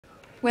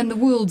When the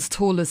world's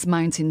tallest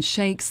mountain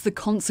shakes, the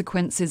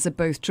consequences are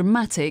both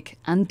dramatic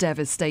and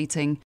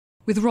devastating.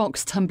 With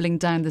rocks tumbling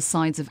down the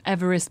sides of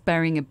Everest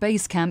burying a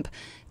base camp,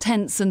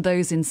 tents and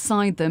those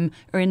inside them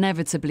are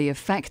inevitably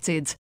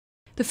affected.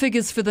 The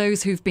figures for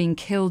those who've been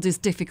killed is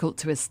difficult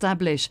to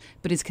establish,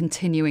 but is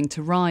continuing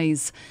to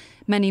rise.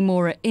 Many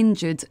more are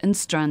injured and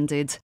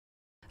stranded.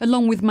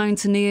 Along with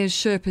mountaineers,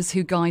 Sherpas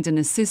who guide and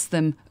assist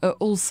them are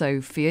also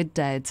feared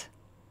dead.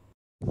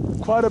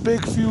 Quite a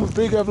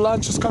big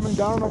avalanches coming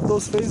down of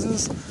those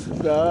phases.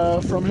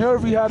 From here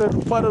we had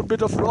quite a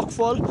bit of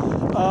rockfall.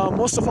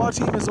 Most of our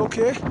team is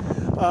okay.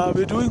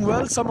 We're doing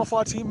well. Some of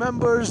our team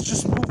members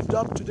just moved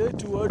up today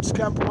towards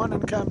Camp 1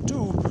 and Camp 2.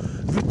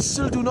 We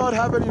still do not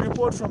have any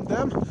report from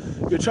them.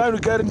 We're trying to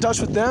get in touch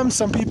with them.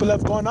 Some people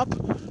have gone up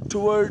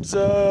towards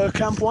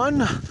Camp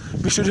 1.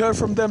 We should hear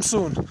from them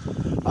soon.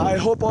 I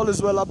hope all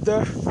is well up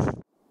there.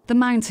 The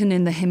mountain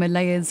in the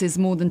Himalayas is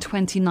more than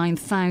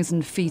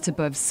 29,000 feet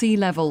above sea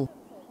level.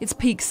 It's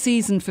peak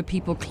season for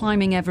people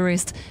climbing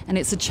Everest, and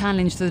it's a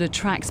challenge that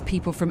attracts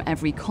people from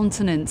every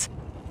continent.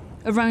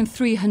 Around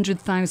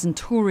 300,000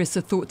 tourists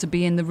are thought to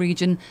be in the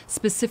region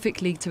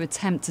specifically to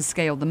attempt to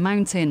scale the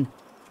mountain.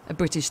 A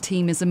British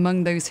team is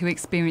among those who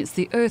experienced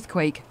the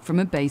earthquake from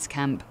a base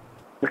camp.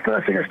 The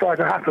first thing that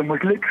started to happen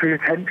was literally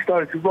the tent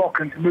started to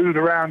rock and to move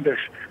around us.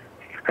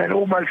 And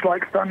almost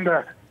like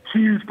thunder,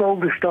 huge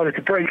boulders started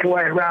to break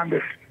away around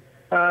us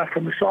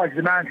from the sides of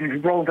the mountains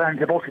and roll down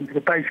to the bottom to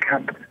the base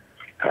camp.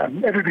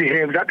 Everybody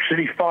here was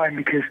absolutely fine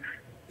because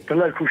the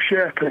local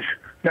Sherpas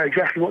know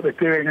exactly what they're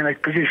doing, and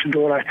they've positioned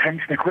all our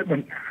tents and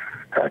equipment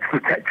to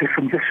protect us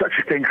from just such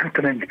a thing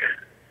happening.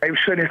 It was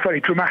certainly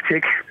very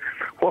dramatic,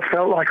 what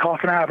felt like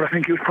half an hour, but I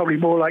think it was probably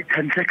more like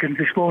 10 seconds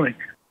this morning.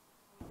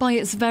 By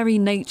its very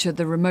nature,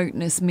 the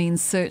remoteness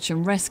means search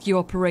and rescue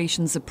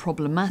operations are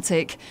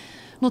problematic.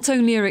 Not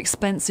only are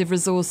expensive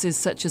resources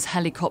such as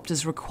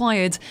helicopters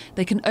required,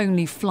 they can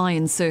only fly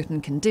in certain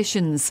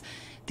conditions.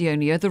 The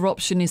only other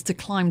option is to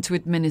climb to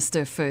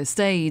administer first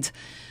aid.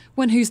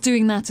 One who's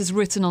doing that has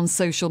written on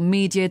social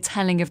media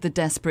telling of the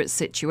desperate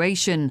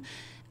situation.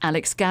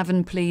 Alex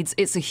Gavin pleads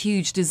it's a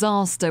huge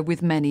disaster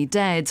with many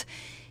dead.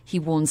 He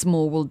warns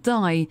more will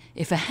die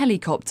if a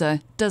helicopter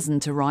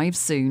doesn't arrive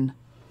soon.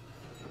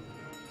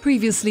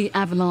 Previously,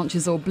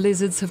 avalanches or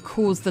blizzards have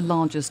caused the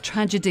largest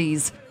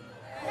tragedies.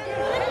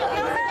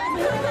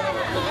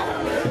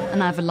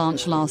 An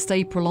avalanche last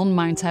April on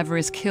Mount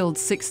Everest killed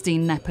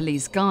 16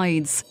 Nepalese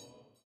guides.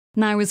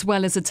 Now, as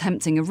well as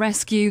attempting a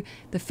rescue,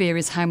 the fear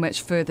is how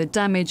much further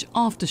damage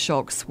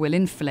aftershocks will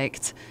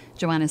inflict.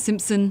 Joanna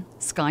Simpson,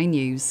 Sky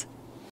News.